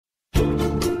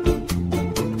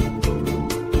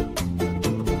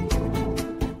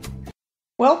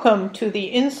Welcome to the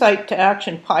Insight to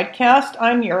Action podcast.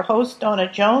 I'm your host,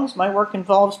 Dawna Jones. My work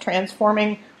involves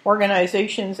transforming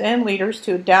organizations and leaders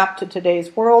to adapt to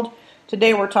today's world.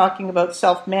 Today we're talking about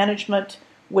self-management,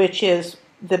 which is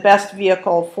the best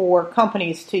vehicle for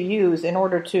companies to use in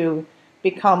order to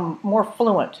become more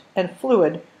fluent and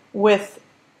fluid with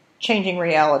changing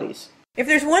realities. If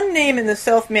there's one name in the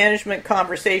self-management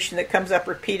conversation that comes up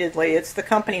repeatedly, it's the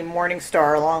company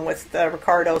Morningstar, along with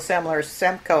Ricardo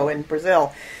Semco in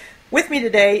Brazil. With me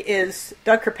today is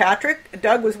Doug Kirkpatrick.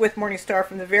 Doug was with Morningstar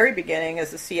from the very beginning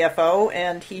as the CFO,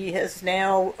 and he has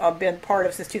now been part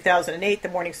of, since 2008, the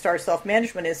Morningstar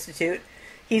Self-Management Institute.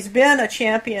 He's been a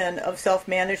champion of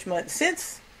self-management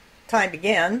since time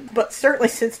began, but certainly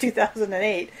since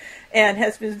 2008. And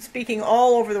has been speaking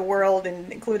all over the world,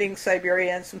 including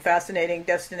Siberia and some fascinating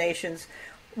destinations,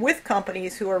 with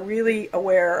companies who are really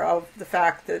aware of the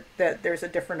fact that there's a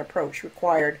different approach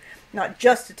required, not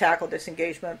just to tackle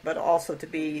disengagement, but also to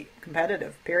be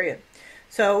competitive, period.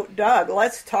 So, Doug,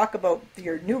 let's talk about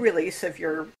your new release of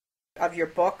your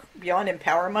book, Beyond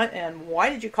Empowerment, and why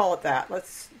did you call it that?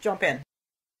 Let's jump in.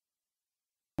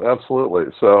 Absolutely.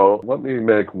 So let me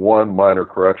make one minor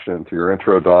correction to your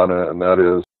intro, Dawna, and that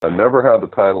is I never had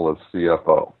the title of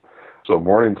CFO. So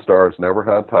Morningstar's never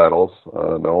had titles.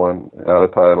 No one had a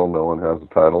title. No one has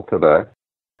a title today.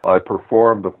 I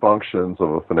performed the functions of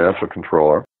a financial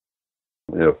controller.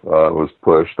 If I was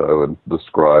pushed, I would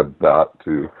describe that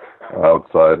to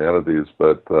outside entities,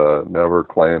 but never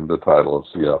claimed the title of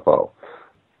CFO.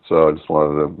 So I just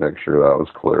wanted to make sure that was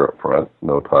clear up front.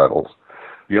 No titles.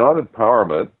 Beyond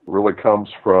Empowerment really comes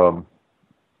from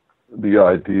the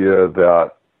idea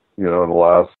that, in the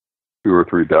last 2 or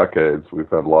 3 decades, we've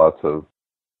had lots of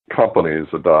companies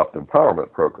adopt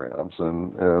empowerment programs,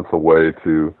 and it's a way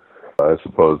to, I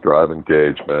suppose, drive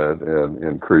engagement and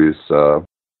increase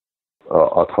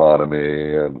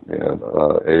autonomy and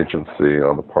agency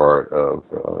on the part of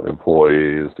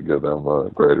employees to give them a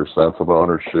greater sense of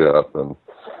ownership and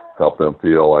help them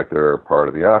feel like they're part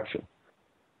of the action.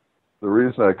 The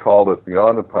reason I called it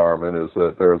Beyond Empowerment is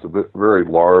that there's a very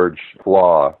large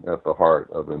flaw at the heart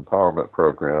of empowerment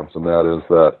programs, and that is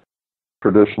that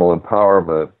traditional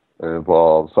empowerment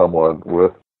involves someone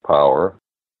with power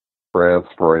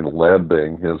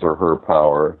lending his or her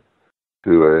power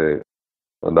to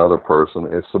another person,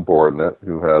 a subordinate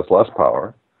who has less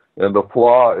power. And the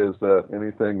flaw is that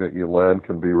anything that you lend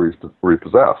can be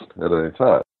repossessed at any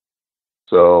time.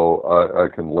 So I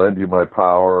can lend you my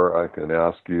power. I can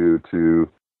ask you to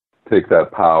take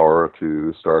that power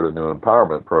to start a new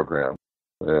empowerment program.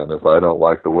 And if I don't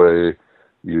like the way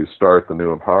you start the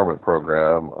new empowerment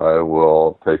program, I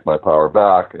will take my power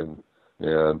back and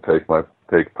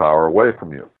take power away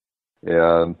from you.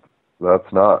 And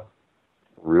that's not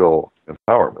real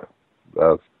empowerment.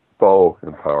 That's faux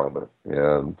empowerment.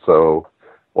 And so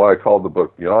why I called the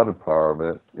book Beyond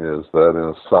Empowerment is that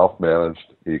in a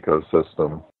self-managed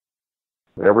ecosystem,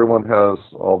 everyone has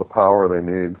all the power they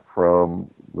need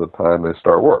from the time they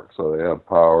start work. So they have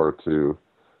power to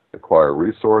acquire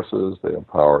resources, they have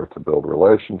power to build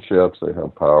relationships, they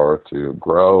have power to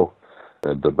grow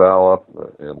and develop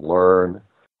and learn,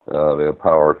 they have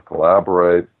power to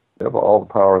collaborate, they have all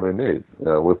the power they need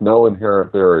with no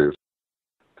inherent barriers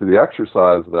to the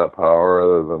exercise of that power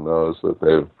other than those that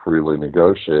they've freely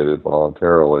negotiated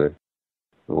voluntarily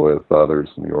with others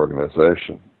in the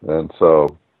organization. And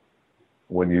so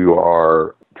when you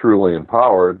are truly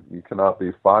empowered, you cannot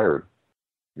be fired.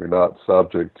 You're not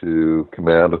subject to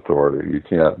command authority. You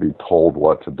can't be told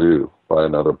what to do by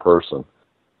another person.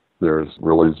 There's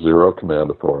really zero command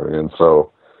authority. And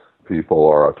so people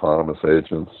are autonomous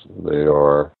agents. They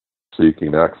are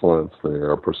seeking excellence. They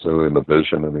are pursuing the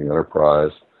vision in the enterprise.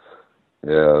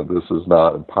 And this is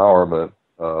not empowerment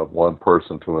of one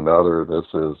person to another. This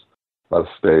is a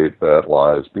state that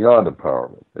lies beyond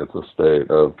empowerment. It's a state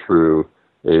of true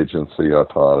agency,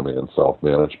 autonomy, and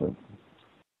self-management.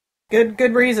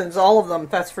 Good reasons, all of them,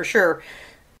 that's for sure.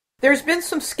 There's been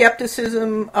some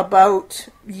skepticism about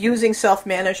using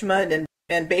self-management,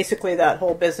 and basically that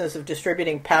whole business of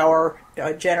distributing power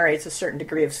generates a certain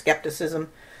degree of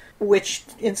skepticism, which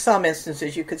in some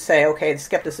instances you could say, okay, the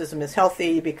skepticism is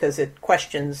healthy because it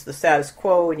questions the status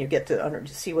quo and you get to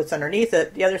see what's underneath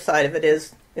it. The other side of it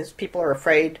is people are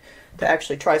afraid to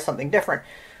actually try something different.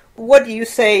 What do you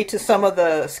say to some of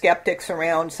the skeptics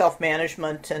around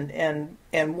self-management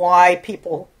and why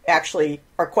people actually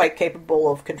are quite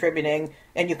capable of contributing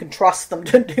and you can trust them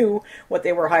to do what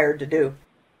they were hired to do?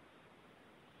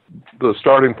 The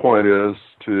starting point is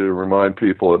to remind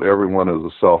people that everyone is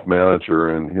a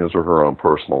self-manager in his or her own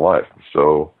personal life.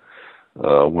 So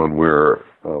when we're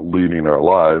leading our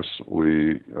lives,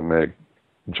 we make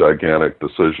gigantic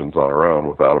decisions on our own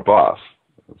without a boss.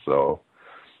 So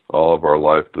all of our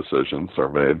life decisions are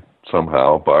made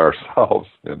somehow by ourselves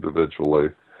individually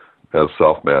as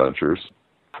self-managers,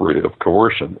 free of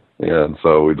coercion. And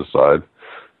so we decide,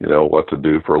 what to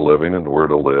do for a living and where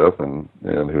to live and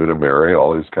who to marry,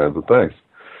 all these kinds of things.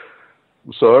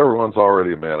 So everyone's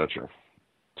already a manager.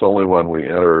 It's only when we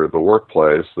enter the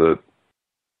workplace that,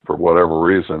 for whatever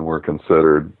reason, we're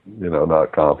considered,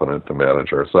 not competent to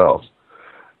manage ourselves.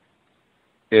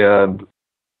 And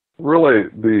really,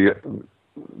 the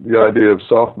idea of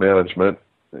self-management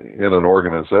in an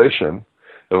organization,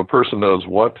 if a person knows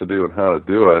what to do and how to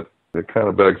do it, it kind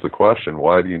of begs the question,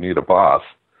 why do you need a boss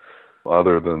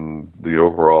other than the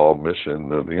overall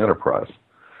mission of the enterprise?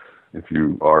 If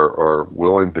you are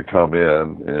willing to come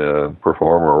in and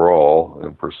perform a role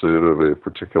in pursuit of a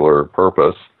particular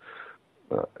purpose,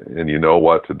 and you know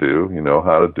what to do, you know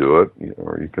how to do it,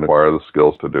 or you can acquire the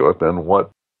skills to do it, then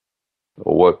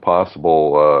what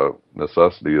possible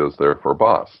necessity is there for a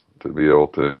boss to be able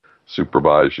to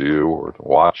supervise you or to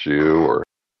watch you or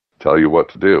tell you what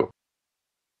to do?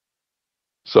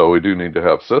 So we do need to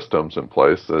have systems in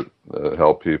place that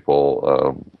help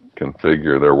people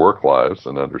configure their work lives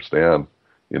and understand,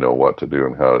 what to do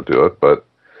and how to do it. But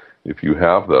if you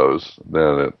have those,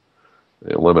 then it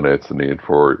eliminates the need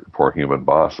for human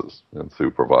bosses and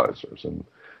supervisors and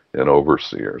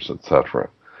overseers, etc.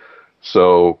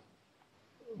 So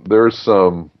there's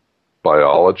some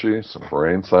biology, some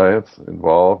brain science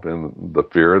involved in the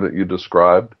fear that you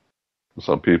described.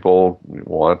 Some people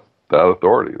want that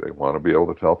authority. They want to be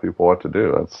able to tell people what to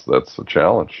do. That's a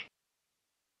challenge.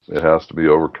 It has to be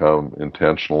overcome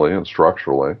intentionally and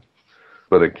structurally,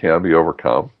 but it can be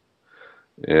overcome.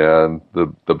 And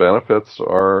the benefits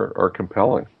are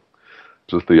compelling.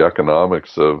 Just the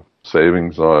economics of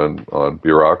savings on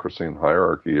bureaucracy and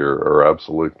hierarchy are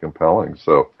absolutely compelling.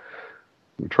 So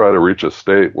we try to reach a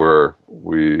state where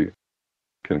we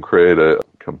can create a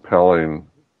compelling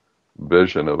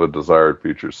vision of a desired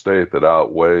future state that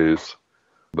outweighs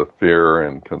the fear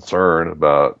and concern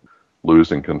about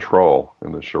losing control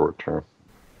in the short term.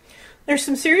 There's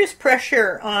some serious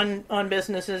pressure on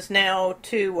businesses now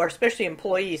or especially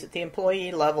employees at the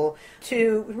employee level,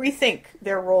 to rethink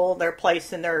their role, their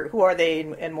place, and who are they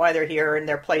and why they're here and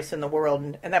their place in the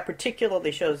world. And that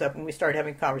particularly shows up when we start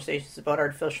having conversations about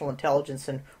artificial intelligence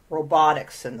and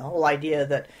robotics and the whole idea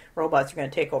that robots are going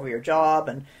to take over your job.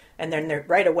 And then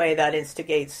right away that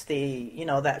instigates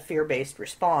that fear-based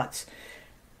response.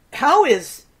 How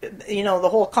is, the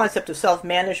whole concept of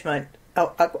self-management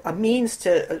a means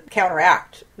to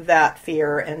counteract that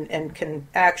fear and can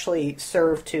actually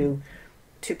serve to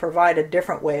provide a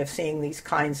different way of seeing these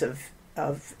kinds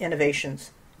of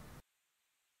innovations?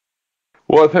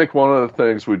 Well, I think one of the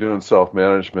things we do in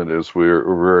self-management is we're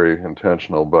very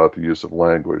intentional about the use of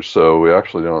language. So we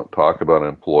actually don't talk about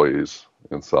employees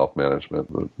in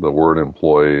self-management. The word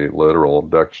employee, literal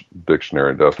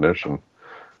dictionary definition,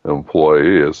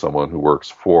 employee is someone who works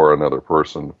for another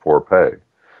person for pay.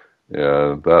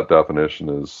 And that definition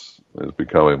is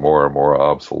becoming more and more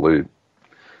obsolete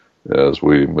as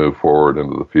we move forward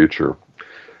into the future.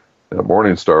 At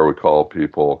Morningstar, we call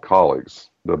people colleagues.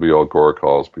 W.L. Gore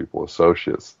calls people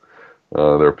associates.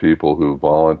 They're people who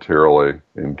voluntarily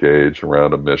engage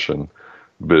around a mission,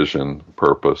 vision,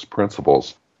 purpose,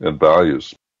 principles, and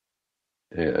values,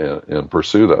 and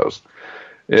pursue those.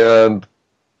 And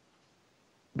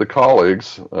the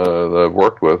colleagues that I've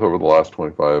worked with over the last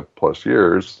 25 plus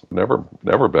years never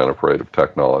been afraid of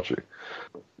technology.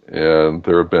 And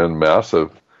there have been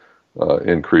massive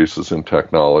increases in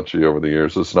technology over the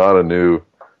years. It's not a new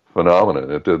phenomenon.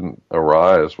 It didn't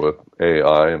arise with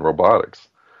AI and robotics.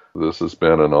 This has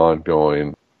been an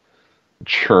ongoing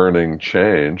churning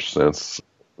change since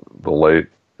the late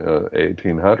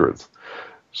 1800s.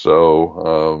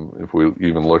 So if we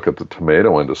even look at the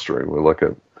tomato industry, we look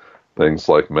at things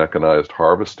like mechanized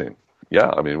harvesting.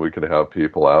 Yeah, I mean, we could have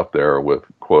people out there with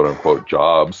quote-unquote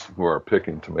jobs who are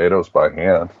picking tomatoes by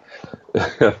hand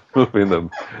and moving them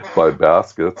by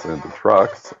baskets into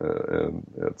trucks, and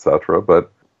et cetera.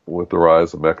 But with the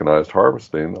rise of mechanized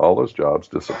harvesting, all those jobs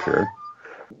disappeared.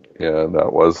 And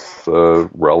that was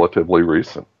relatively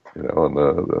recent, in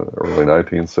the early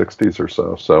 1960s or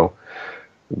so. So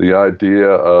the idea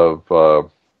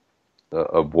of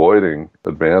avoiding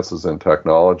advances in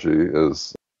technology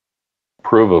is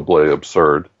provably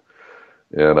absurd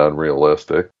and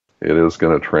unrealistic. It is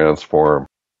going to transform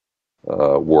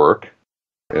work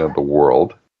and the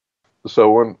world.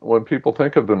 So when people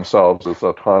think of themselves as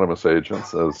autonomous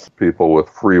agents, as people with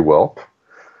free will,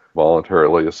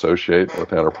 voluntarily associate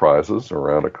with enterprises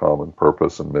around a common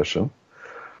purpose and mission.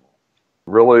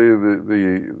 Really,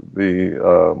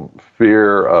 the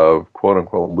fear of quote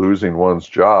unquote losing one's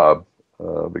job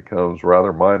becomes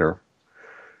rather minor,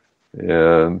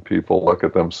 and people look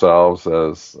at themselves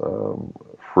as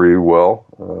free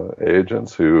will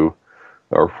agents who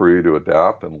are free to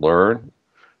adapt and learn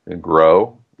and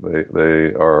grow.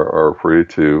 They are free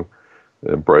to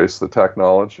embrace the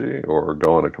technology or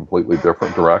go in a completely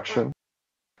different direction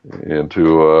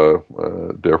into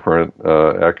a different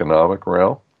economic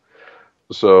realm.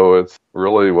 So it's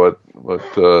really what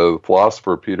the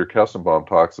philosopher Peter Kessenbaum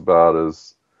talks about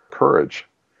is courage.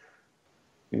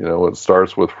 It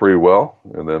starts with free will,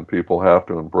 and then people have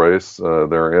to embrace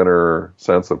their inner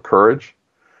sense of courage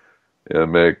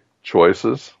and make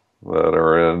choices that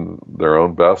are in their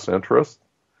own best interest.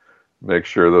 Make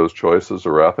sure those choices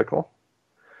are ethical.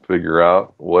 Figure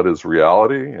out what is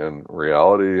reality, and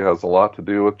reality has a lot to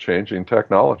do with changing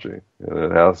technology.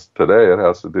 And today it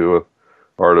has to do with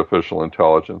artificial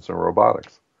intelligence and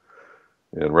robotics.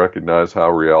 And recognize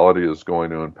how reality is going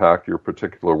to impact your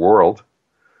particular world,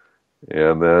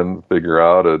 and then figure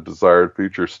out a desired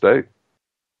future state.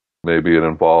 Maybe it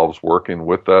involves working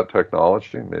with that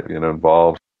technology. Maybe it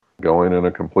involves going in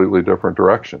a completely different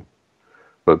direction.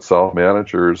 But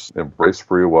self-managers embrace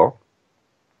free will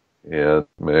and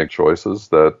make choices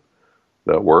that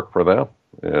work for them.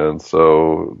 And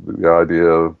so the idea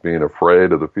of being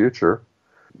afraid of the future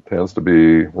tends to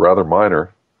be rather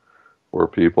minor for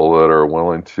people that are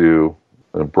willing to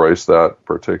embrace that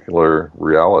particular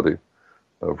reality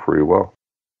of free will.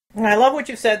 And I love what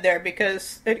you said there,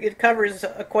 because it covers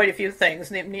quite a few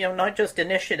things. Not just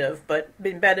initiative, but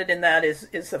embedded in that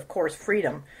is of course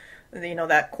freedom.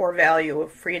 That core value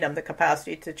of freedom, the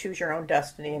capacity to choose your own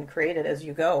destiny and create it as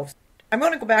you go. I'm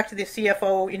going to go back to the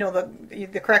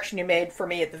CFO, the correction you made for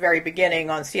me at the very beginning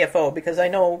on CFO, because I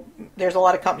know there's a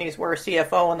lot of companies where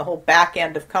CFO and the whole back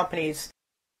end of companies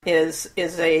is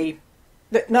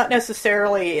not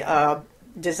necessarily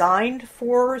designed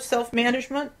for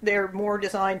self-management. They're more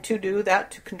designed to do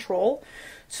that, to control.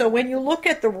 So when you look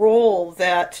at the role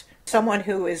that someone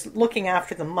who is looking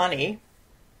after the money,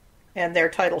 and their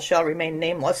title shall remain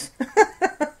nameless,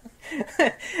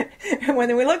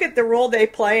 when we look at the role they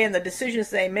play and the decisions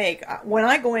they make, when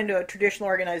I go into a traditional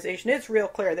organization, it's real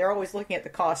clear. They're always looking at the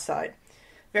cost side.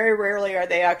 Very rarely are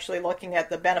they actually looking at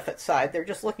the benefit side. They're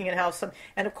just looking at how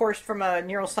and of course from a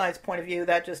neuroscience point of view,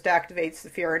 that just activates the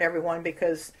fear in everyone,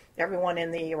 because everyone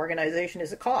in the organization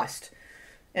is a cost.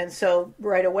 And so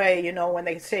right away, when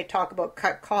they talk about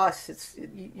cut costs,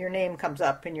 your name comes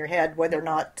up in your head, whether or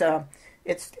not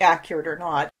it's accurate or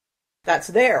not. That's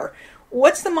there.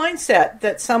 What's the mindset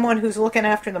that someone who's looking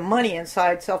after the money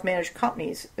inside self-managed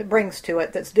companies brings to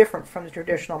it that's different from the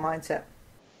traditional mindset?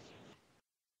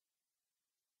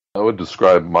 I would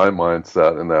describe my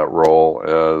mindset in that role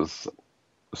as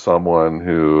someone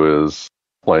who is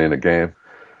playing a game,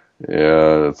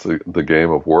 and it's the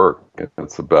game of work.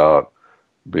 It's about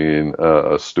being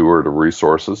a steward of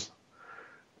resources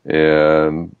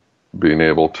and being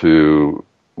able to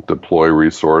deploy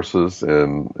resources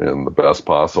in the best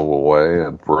possible way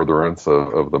in furtherance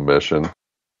of the mission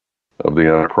of the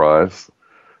enterprise.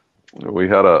 We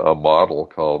had a model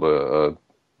called a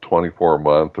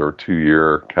 24-month or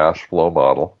 2-year cash flow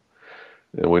model,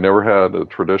 and we never had a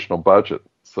traditional budget.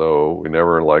 So we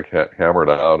never hammered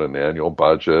out an annual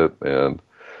budget and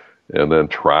then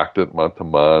tracked it month to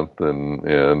month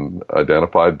and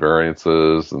identified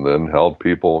variances and then held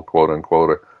people, quote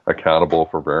unquote, accountable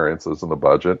for variances in the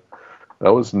budget.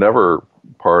 That was never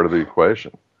part of the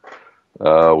equation.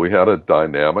 We had a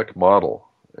dynamic model,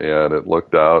 and it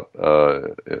looked out,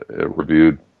 it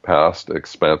reviewed past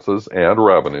expenses and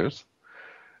revenues,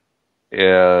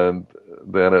 and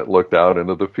then it looked out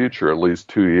into the future, at least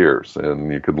 2 years,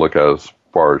 and you could look out as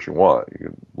far as you want. You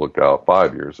could look out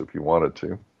 5 years if you wanted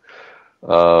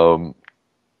to.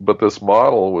 But this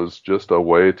model was just a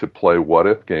way to play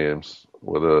what-if games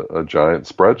with a giant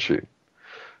spreadsheet.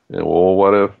 And well,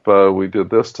 what if we did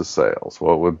this to sales?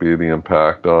 What would be the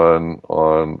impact on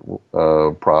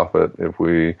profit if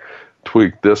we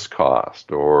tweaked this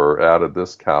cost or added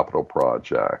this capital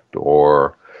project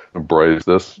or embraced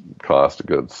this cost of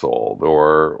goods sold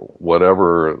or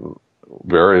whatever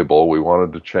variable we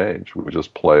wanted to change? We would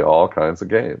just play all kinds of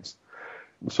games.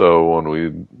 So when we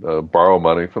borrow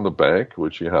money from the bank,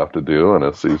 which you have to do in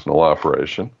a seasonal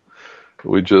operation,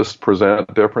 we just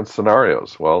present different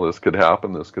scenarios. Well, this could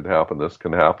happen, this could happen, this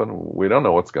can happen. We don't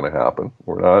know what's going to happen.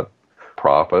 We're not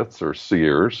prophets or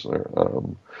seers.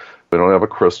 We don't have a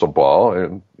crystal ball,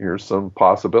 and here's some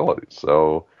possibilities.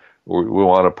 So We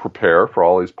want to prepare for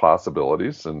all these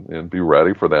possibilities and be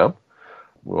ready for them.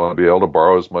 We want to be able to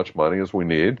borrow as much money as we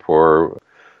need for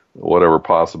whatever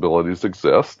possibilities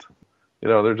exist.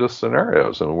 They're just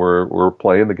scenarios, and we're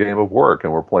playing the game of work,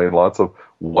 and we're playing lots of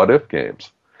what-if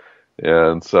games.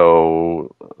 And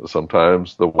so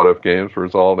sometimes the what-if games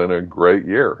result in a great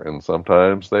year, and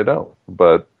sometimes they don't.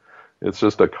 But it's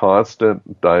just a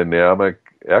constant dynamic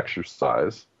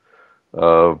exercise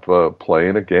of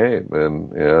playing a game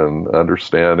and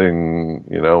understanding,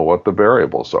 what the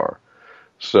variables are.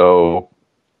 So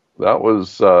that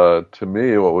was, to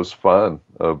me, what was fun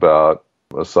about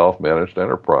a self-managed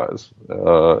enterprise at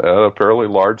a fairly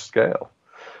large scale.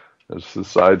 It's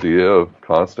this idea of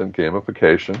constant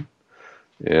gamification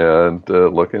and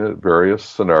looking at various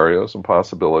scenarios and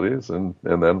possibilities and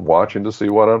then watching to see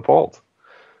what unfolds.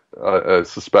 I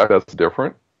suspect that's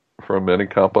different from many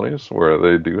companies where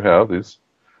they do have these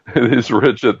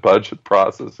rigid budget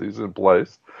processes in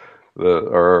place that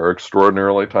are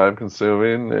extraordinarily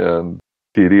time-consuming and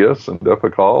tedious and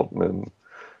difficult. And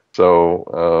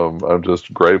so I'm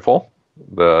just grateful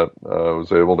that I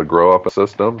was able to grow up a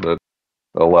system that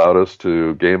allowed us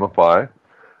to gamify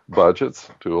budgets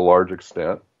to a large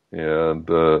extent and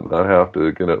not have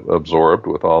to get absorbed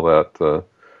with all that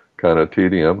kind of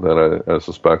tedium that I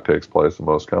suspect takes place in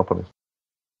most companies.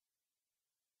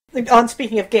 On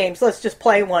speaking of games, let's just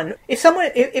play one. If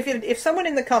someone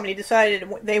in the company decided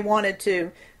they wanted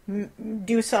to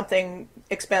do something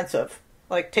expensive,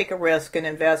 like take a risk and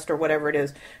invest or whatever it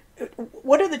is,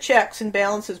 what are the checks and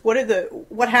balances?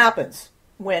 What happens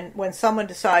when someone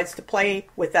decides to play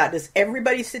with that? Does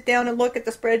everybody sit down and look at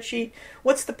the spreadsheet?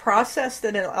 What's the process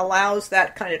that allows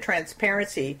that kind of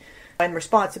transparency and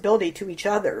responsibility to each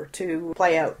other to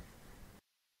play out?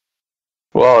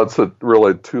 Well, it's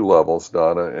really two levels,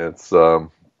 Dawna. It's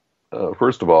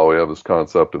first of all, we have this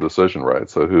concept of decision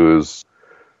rights. So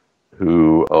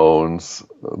who owns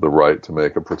the right to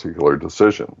make a particular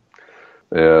decision?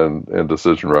 And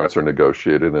decision rights are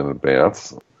negotiated in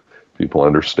advance. People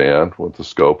understand what the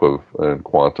scope of and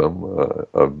quantum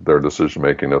of their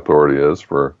decision-making authority is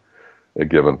for a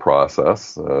given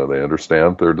process. They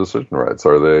understand their decision rights.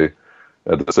 Are they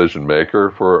a decision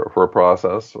maker for a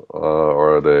process,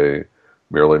 or are they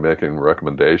merely making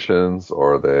recommendations,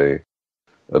 or are they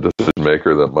a decision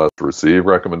maker that must receive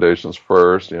recommendations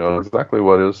first? Exactly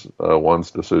what is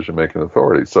one's decision-making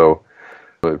authority. So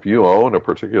if you own a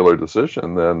particular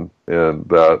decision, then and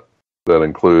that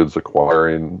includes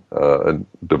acquiring and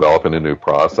developing a new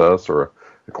process or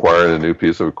acquiring a new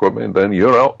piece of equipment, then you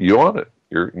own it.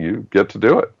 You get to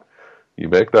do it. You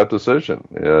make that decision,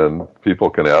 and people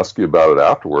can ask you about it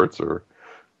afterwards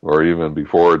or even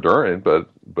before or during, but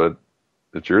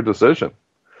it's your decision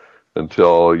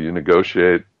until you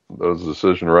negotiate those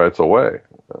decision rights away.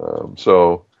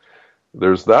 So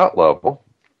there's that level.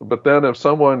 But then if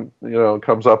someone,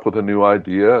 comes up with a new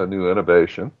idea, a new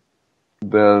innovation,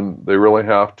 then they really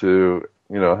have to,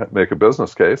 make a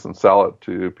business case and sell it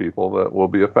to people that will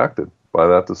be affected by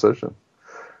that decision.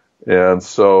 And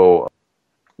so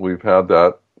we've had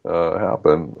that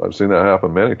happen. I've seen that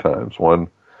happen many times. One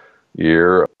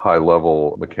year, a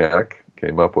high-level mechanic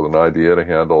came up with an idea to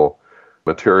handle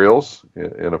materials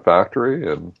in a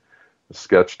factory and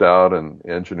sketched out an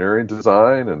engineering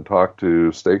design and talked to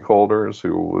stakeholders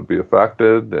who would be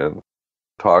affected and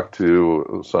talked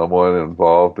to someone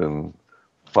involved in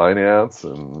finance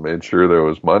and made sure there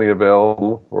was money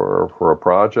available for a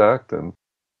project and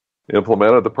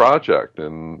implemented the project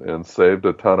and saved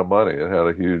a ton of money. It had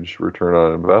a huge return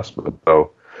on investment.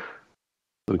 So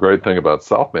the great thing about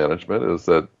self-management is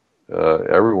that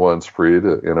everyone's free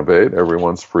to innovate,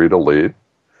 everyone's free to lead,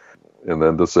 and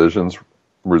then decisions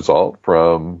result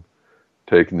from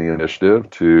taking the initiative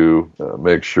to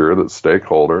make sure that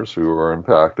stakeholders who are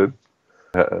impacted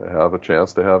have a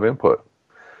chance to have input.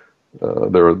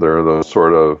 There are those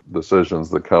sort of decisions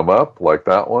that come up like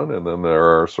that one, and then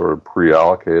there are sort of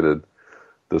pre-allocated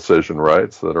decision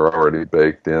rights that are already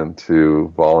baked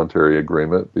into voluntary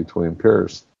agreement between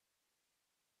peers.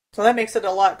 So that makes it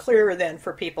a lot clearer then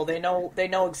for people. They know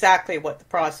exactly what the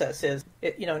process is.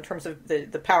 In terms of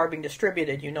the power being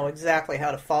distributed, you know exactly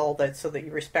how to follow that so that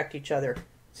you respect each other,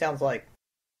 sounds like.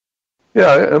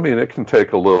 Yeah, I mean, it can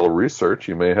take a little research.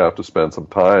 You may have to spend some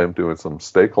time doing some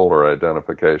stakeholder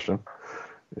identification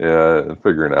and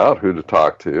figuring out who to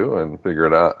talk to and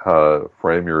figuring out how to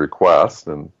frame your request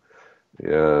and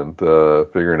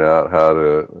figuring out how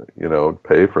to,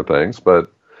 pay for things. But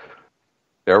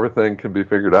everything can be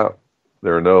figured out.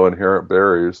 There are no inherent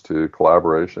barriers to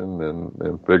collaboration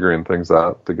and figuring things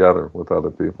out together with other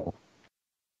people.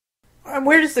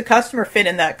 Where does the customer fit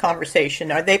in that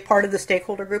conversation? Are they part of the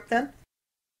stakeholder group then?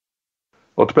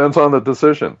 Well, it depends on the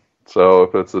decision. So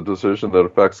if it's a decision that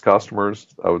affects customers,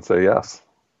 I would say yes,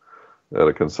 at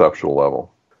a conceptual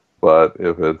level. But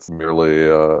if it's merely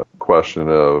a question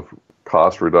of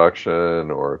cost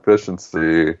reduction or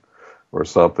efficiency or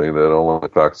something that only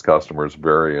affects customers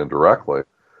very indirectly,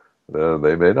 then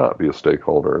they may not be a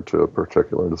stakeholder to a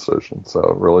particular decision. So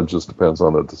it really just depends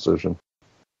on the decision.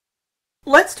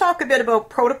 Let's talk a bit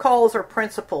about protocols or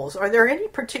principles. Are there any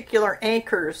particular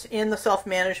anchors in the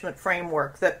self-management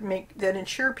framework that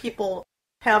ensure people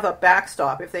have a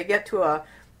backstop if they get to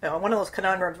one of those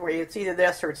conundrums where it's either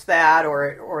this or it's that,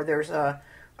 or there's a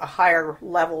higher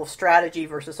level of strategy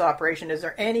versus operation? Is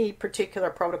there any particular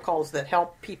protocols that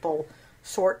help people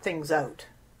sort things out?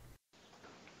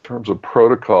 In terms of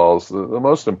protocols, the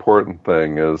most important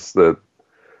thing is that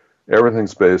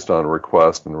everything's based on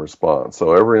request and response.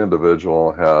 So every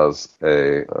individual has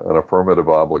an affirmative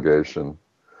obligation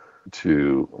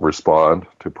to respond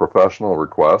to professional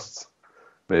requests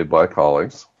made by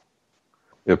colleagues.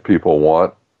 If people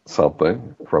want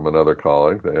something from another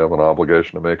colleague, they have an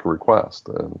obligation to make a request.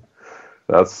 And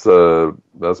that's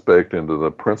baked into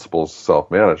the principles of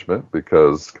self-management,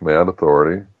 because command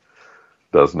authority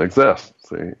doesn't exist.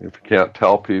 See, if you can't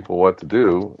tell people what to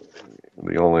do,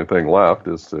 the only thing left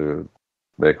is to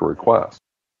make a request.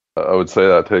 I would say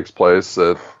that takes place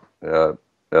at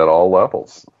all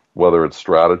levels, whether it's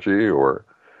strategy or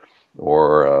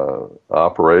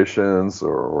operations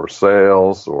or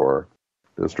sales or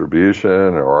distribution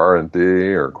or R&D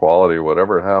or quality,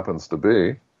 whatever it happens to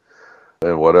be,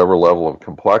 and whatever level of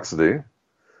complexity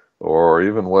or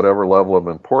even whatever level of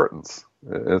importance.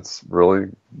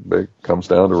 It comes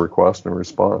down to request and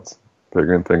response,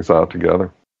 figuring things out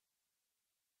together.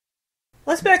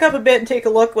 Let's back up a bit and take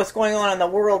a look at what's going on in the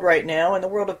world right now, in the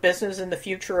world of business and the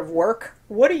future of work.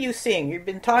 What are you seeing? You've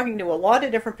been talking to a lot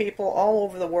of different people all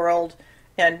over the world,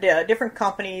 and different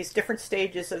companies, different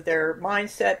stages of their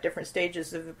mindset, different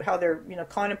stages of how they're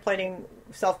contemplating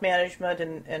self-management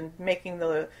and making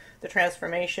the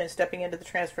transformation, stepping into the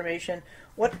transformation.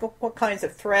 What kinds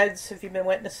of threads have you been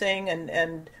witnessing,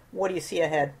 and what do you see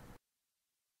ahead?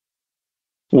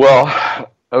 Well,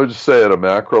 I would just say at a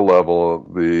macro level,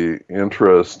 the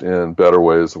interest in better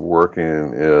ways of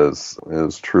working is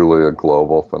truly a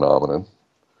global phenomenon.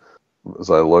 As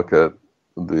I look at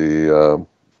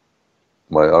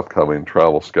my upcoming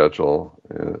travel schedule,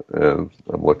 and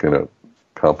I'm looking at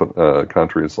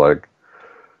countries like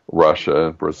Russia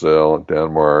and Brazil and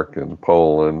Denmark and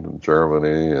Poland and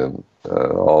Germany and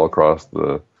all across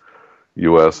the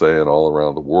USA and all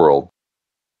around the world.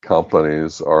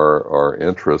 Companies are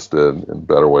interested in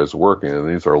better ways of working, and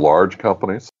these are large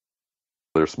companies.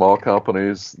 They're small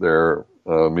companies, they're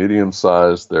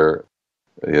medium-sized, they're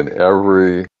in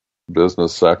every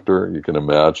business sector you can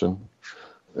imagine: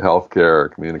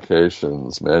 healthcare,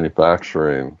 communications,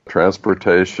 manufacturing,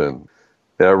 transportation,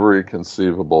 every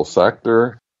conceivable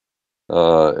sector,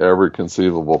 every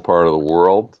conceivable part of the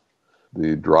world.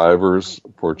 The drivers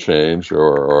for change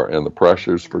and the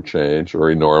pressures for change are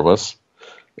enormous,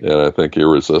 and I think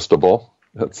irresistible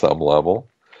at some level.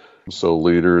 So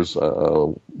leaders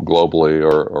globally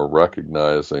are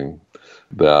recognizing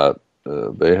that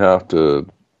they have to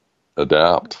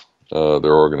adapt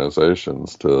their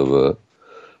organizations to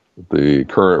the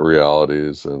current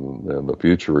realities and the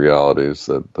future realities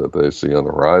that they see on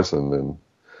the horizon,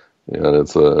 and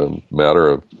it's a matter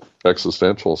of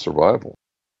existential survival.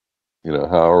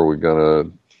 How are we going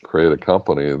to create a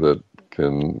company that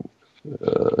can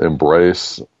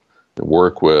embrace and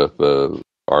work with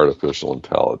artificial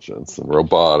intelligence and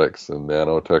robotics and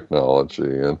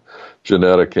nanotechnology and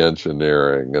genetic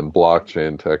engineering and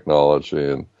blockchain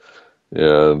technology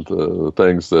and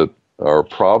things that are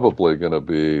probably going to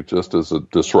be just as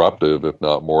disruptive, if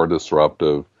not more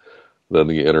disruptive, than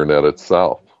the internet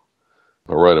itself.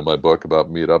 I write in my book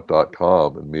about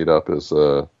Meetup.com, and Meetup is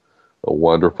a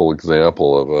wonderful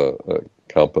example of a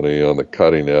company on the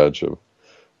cutting edge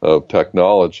of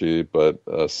technology, but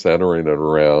centering it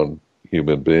around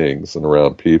human beings and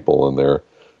around people and their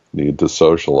need to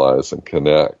socialize and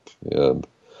connect. And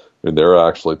they're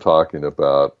actually talking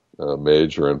about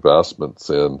major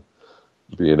investments in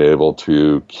being able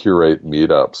to curate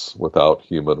meetups without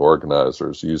human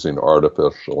organizers using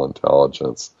artificial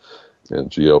intelligence and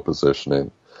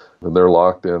geopositioning. And they're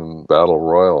locked in battle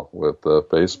royal with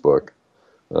Facebook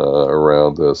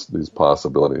around these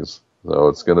possibilities. So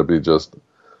it's going to be just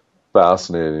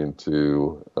fascinating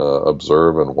to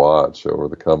observe and watch over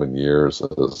the coming years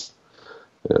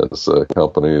as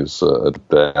companies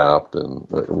adapt and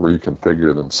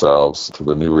reconfigure themselves to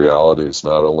the new realities,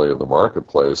 not only of the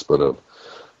marketplace, but of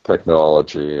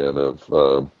technology and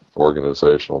of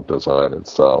organizational design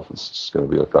itself. It's just going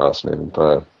to be a fascinating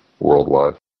time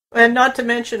worldwide. And not to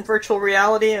mention virtual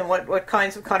reality and what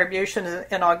kinds of contributions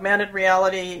and augmented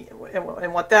reality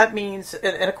and what that means.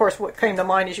 And of course, what came to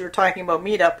mind as you were talking about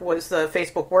Meetup was the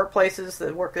Facebook Workplaces,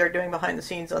 the work they're doing behind the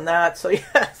scenes on that. So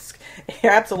yes,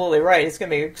 you're absolutely right. It's going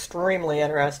to be extremely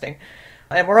interesting.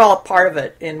 And we're all a part of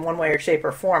it in one way or shape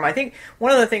or form. I think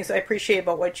one of the things I appreciate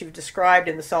about what you've described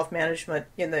in the self-management,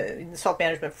 in the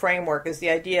self-management framework is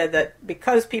the idea that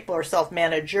because people are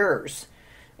self-managers,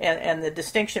 and the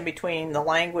distinction between the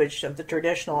language of the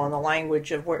traditional and the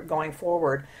language of going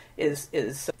forward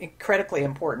is critically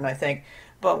important, I think.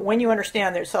 But when you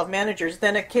understand they're self-managers,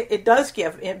 then it does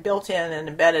give built-in and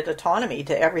embedded autonomy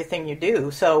to everything you do.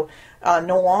 So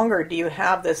no longer do you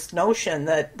have this notion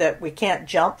that we can't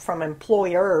jump from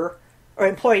employer, or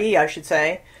employee, I should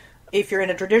say. If you're in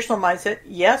a traditional mindset,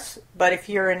 yes, but if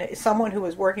you're in someone who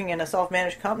is working in a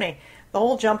self-managed company, the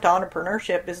whole jump to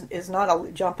entrepreneurship is not a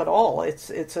jump at all. It's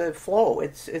a flow.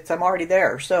 It's I'm already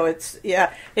there. So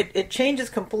it changes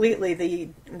completely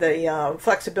the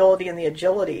flexibility and the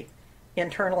agility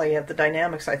internally of the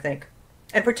dynamics, I think,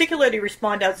 and particularly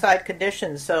respond outside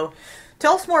conditions. So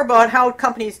tell us more about how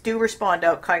companies do respond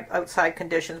to outside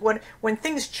conditions. When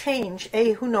things change,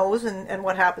 who knows, and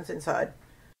what happens inside?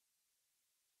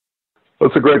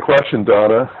 That's a great question,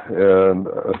 Dawna, and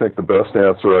I think the best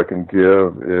answer I can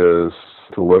give is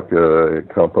to look at a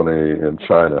company in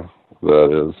China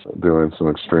that is doing some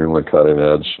extremely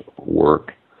cutting-edge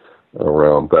work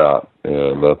around that,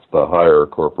 and that's the Haier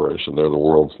Corporation. They're the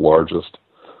world's largest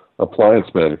appliance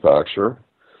manufacturer,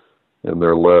 and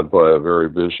they're led by a very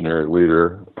visionary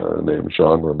leader named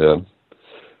Zhang Remin,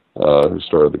 who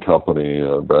started the company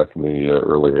back in the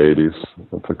early 80s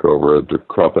and took over a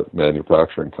decrepit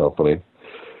manufacturing company.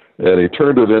 And he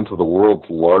turned it into the world's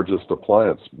largest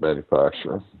appliance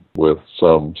manufacturer with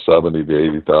some 70 to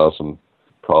 80,000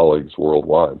 colleagues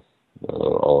worldwide,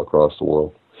 all across the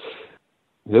world.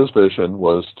 His vision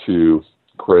was to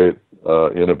create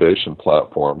innovation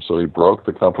platform. So he broke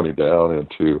the company down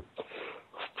into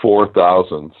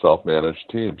 4,000 self-managed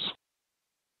teams.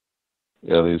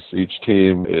 And each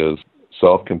team is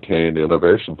self-contained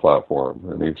innovation platform,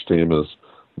 and each team is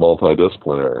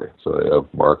multidisciplinary. So they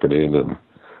have marketing and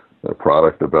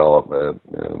product development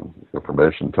and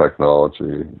information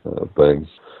technology things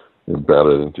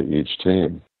embedded into each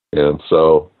team. And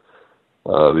so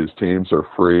these teams are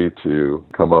free to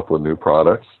come up with new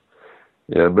products.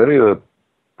 And many of the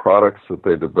products that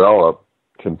they develop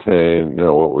contain,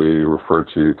 what we refer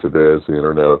to today as the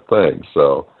Internet of Things.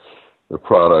 So the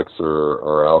products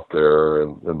are out there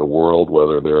in the world,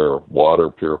 whether they're water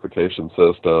purification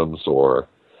systems or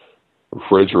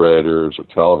refrigerators or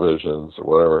televisions or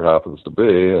whatever it happens to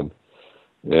be,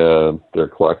 and they're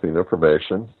collecting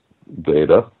information,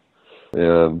 data,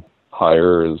 and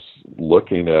Haier is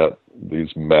looking at these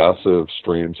massive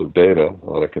streams of data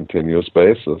on a continuous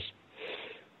basis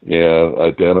and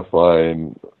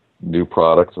identifying new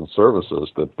products and services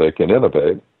that they can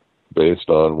innovate based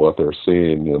on what they're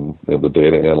seeing in the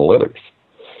data analytics.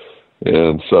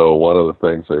 And so one of the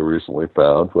things they recently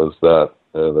found was that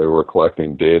they were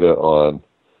collecting data on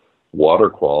water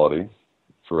quality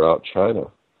throughout China.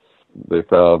 They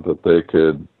found that they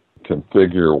could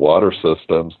configure water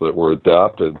systems that were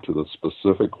adapted to the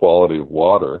specific quality of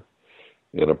water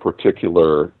in a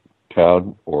particular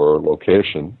town or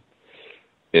location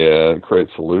and create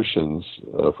solutions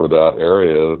for that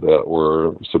area that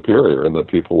were superior and that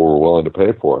people were willing to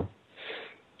pay for.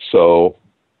 So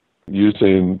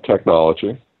using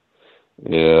technology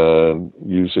and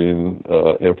using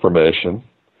information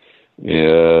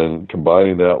and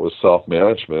combining that with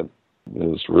self-management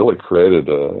has really created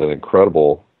an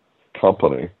incredible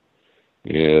company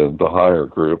in the Haier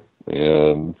Group,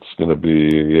 and it's going to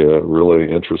be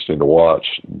really interesting to watch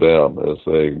them as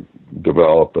they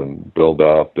develop and build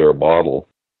out their model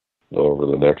over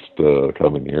the next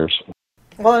coming years.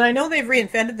 Well, and I know they've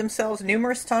reinvented themselves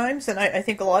numerous times, and I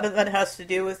think a lot of that has to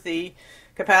do with the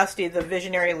capacity of the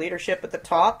visionary leadership at the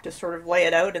top to sort of lay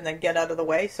it out and then get out of the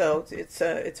way. So it's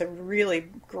a really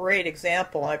great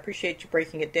example. I appreciate you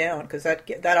breaking it down because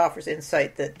that offers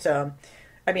insight that,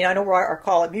 I know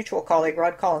our mutual colleague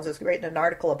Rod Collins has written an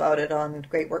article about it on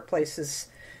Great Workplaces,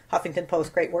 Huffington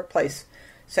Post Great Workplace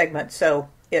segment. So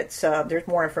it's there's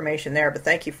more information there, but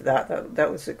thank you for that.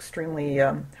 That was extremely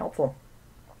helpful.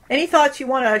 Any thoughts you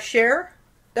want to share,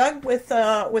 Doug, with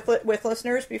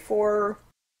listeners before?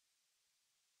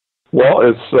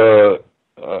 Well,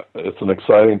 It's an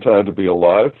exciting time to be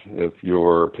alive if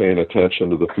you're paying attention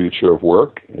to the future of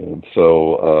work. And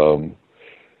so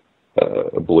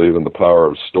I believe in the power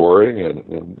of story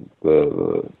and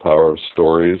the power of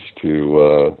stories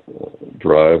to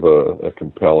drive a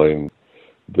compelling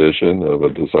vision of a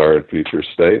desired future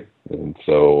state. And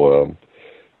so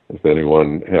if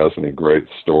anyone has any great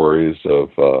stories of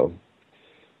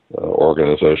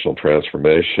organizational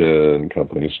transformation,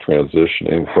 companies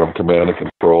transitioning from command and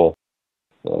control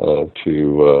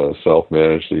to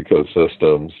self-managed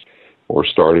ecosystems, or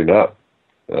starting up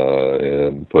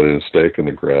and putting a stake in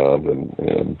the ground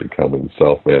and becoming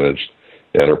self-managed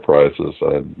enterprises,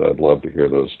 I'd love to hear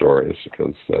those stories,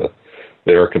 because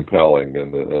they are compelling,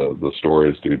 and the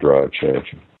stories do drive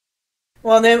change.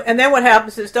 Well, then what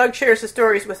happens is Doug shares the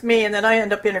stories with me, and then I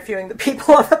end up interviewing the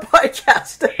people on the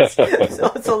podcast.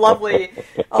 So it's a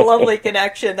lovely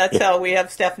connection. That's how we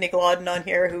have Stephanie Glodden on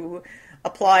here, who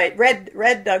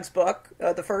read Doug's book,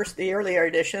 the earlier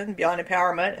edition, Beyond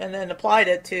Empowerment, and then applied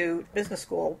it to business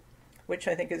school, which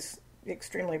I think is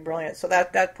extremely brilliant. So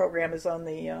that program is on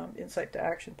the Insight to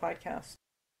Action podcast.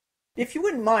 If you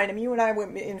wouldn't mind, you and I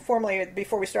went informally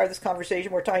before we started this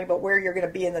conversation, we're talking about where you're going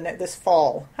to be in this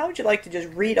fall. How would you like to just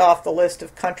read off the list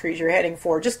of countries you're heading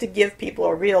for, just to give people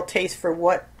a real taste for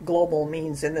what global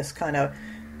means in this kind of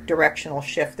directional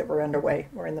shift that we're in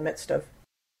the midst of?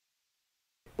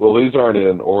 Well, these aren't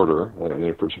in order, in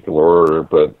a particular order,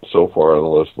 but so far the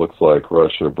list looks like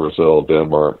Russia, Brazil,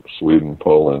 Denmark, Sweden,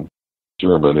 Poland,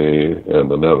 Germany, and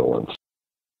the Netherlands.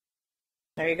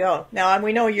 There you go. Now,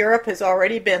 we know Europe has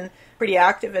already been pretty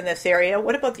active in this area.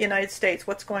 What about the United States?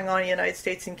 What's going on in the United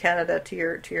States and Canada, to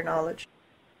your knowledge?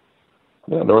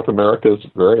 Yeah, North America is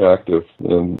very active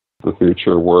in the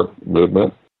future work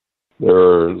movement.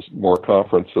 There's more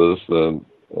conferences and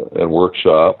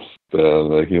workshops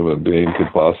than a human being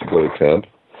could possibly attend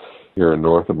here in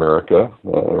North America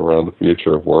around the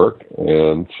future of work.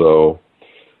 And so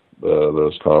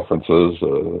those conferences,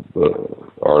 the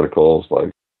articles by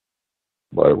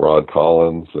Rod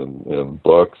Collins and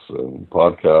books and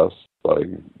podcasts by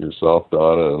yourself,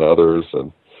 Dawna, and others,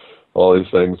 and all these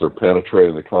things are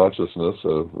penetrating the consciousness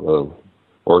of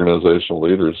organizational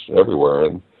leaders everywhere,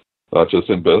 and not just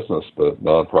in business, but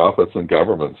nonprofits and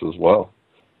governments as well.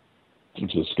 I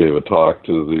just gave a talk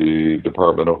to the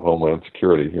Department of Homeland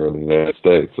Security here in the United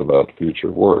States about the future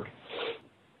of work.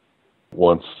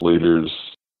 Once leaders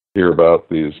hear about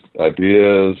these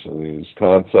ideas and these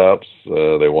concepts,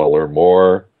 they want to learn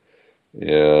more,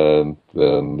 and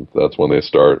then that's when they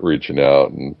start reaching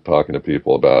out and talking to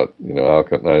people about, how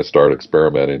can I start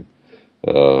experimenting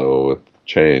with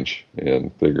change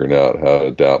and figuring out how to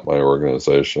adapt my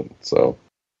organization. So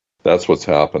that's what's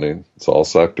happening. It's all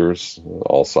sectors,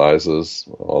 all sizes,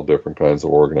 all different kinds of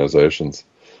organizations.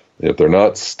 If they're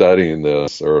not studying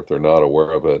this, or if they're not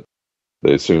aware of it,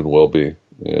 they soon will be.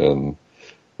 And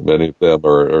many of them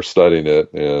are studying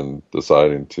it and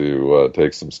deciding to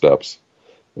take some steps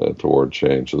toward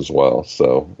change as well.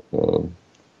 So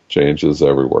change is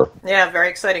everywhere. Yeah, very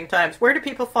exciting times. Where do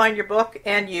people find your book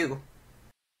and you?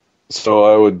 So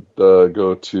I would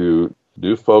go to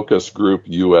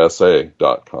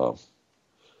newfocusgroupusa.com.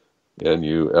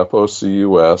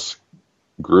 NUFOCUS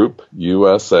Group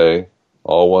USA,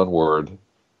 all one word,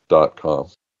 .com.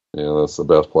 And that's the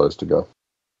best place to go.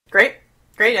 Great.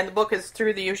 And the book is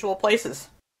through the usual places.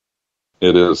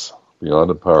 It is,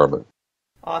 Beyond Empowerment.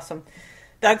 Awesome.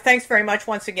 Doug, thanks very much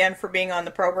once again for being on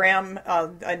the program.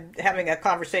 Having a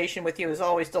conversation with you is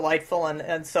always delightful,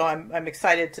 and so I'm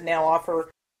excited to now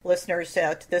offer listeners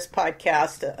to this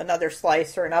podcast another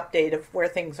slice or an update of where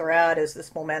things are at as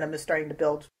this momentum is starting to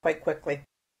build quite quickly.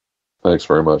 Thanks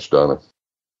very much, Dawna.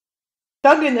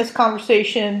 Doug, in this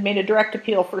conversation, made a direct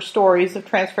appeal for stories of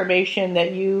transformation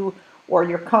that you or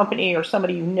your company or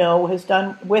somebody you know has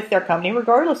done with their company,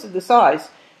 regardless of the size.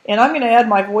 And I'm going to add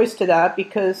my voice to that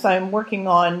because I'm working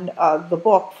on the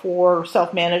book for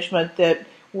self-management that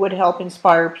would help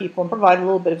inspire people and provide a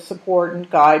little bit of support and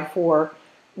guide for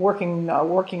working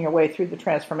your way through the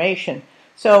transformation.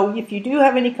 So if you do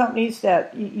have any companies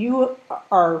that you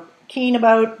are keen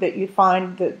about, that you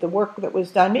find that the work that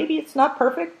was done, maybe it's not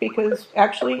perfect, because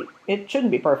actually it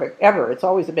shouldn't be perfect ever. It's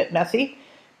always a bit messy.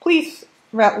 Please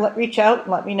reach out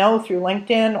and let me know through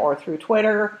LinkedIn or through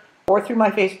Twitter or through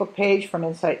my Facebook page from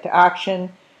Insight to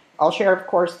Action. I'll share, of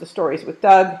course, the stories with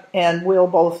Doug, and we'll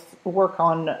both work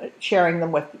on sharing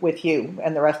them with you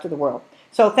and the rest of the world.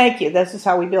 So thank you. This is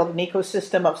how we build an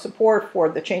ecosystem of support for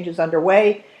the changes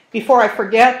underway. Before I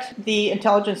forget, The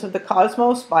Intelligence of the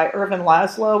Cosmos by Ervin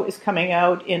Laszlo is coming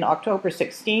out in October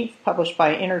 16th, published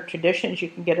by Inner Traditions. You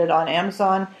can get it on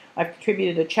Amazon. I've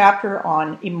contributed a chapter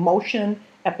on emotion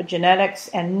epigenetics,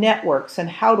 and networks, and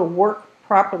how to work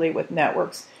properly with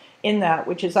networks in that,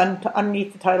 which is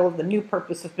underneath the title of The New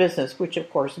Purpose of Business, which of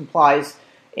course implies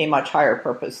a much higher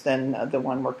purpose than the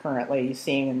one we're currently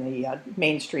seeing in the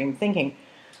mainstream thinking.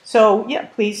 So yeah,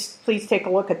 please take a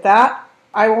look at that.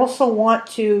 I also want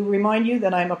to remind you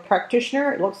that I'm a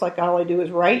practitioner. It looks like all I do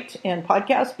is write and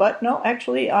podcast, but no,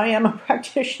 actually I am a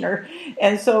practitioner.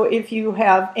 And so if you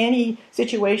have any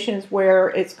situations where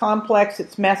it's complex,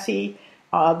 it's messy,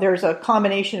 there's a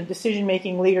combination of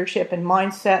decision-making, leadership, and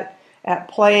mindset at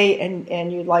play,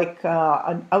 and you'd like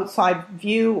an outside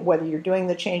view, whether you're doing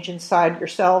the change inside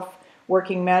yourself,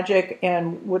 working magic,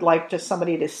 and would like just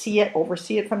somebody to see it,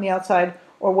 oversee it from the outside,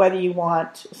 or whether you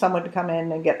want someone to come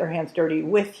in and get their hands dirty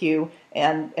with you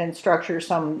and structure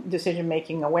some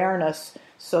decision-making awareness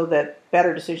so that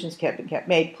better decisions can get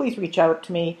made, please reach out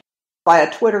to me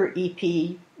via Twitter, EP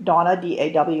Dawna,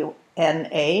 DAWNA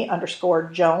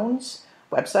 _Jones,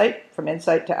 website from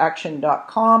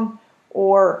insighttoaction.com,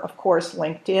 or, of course,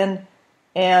 LinkedIn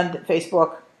and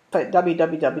Facebook,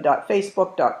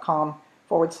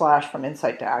 www.facebook.com/from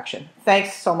insight to action.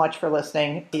 Thanks so much for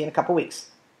listening. See you in a couple weeks.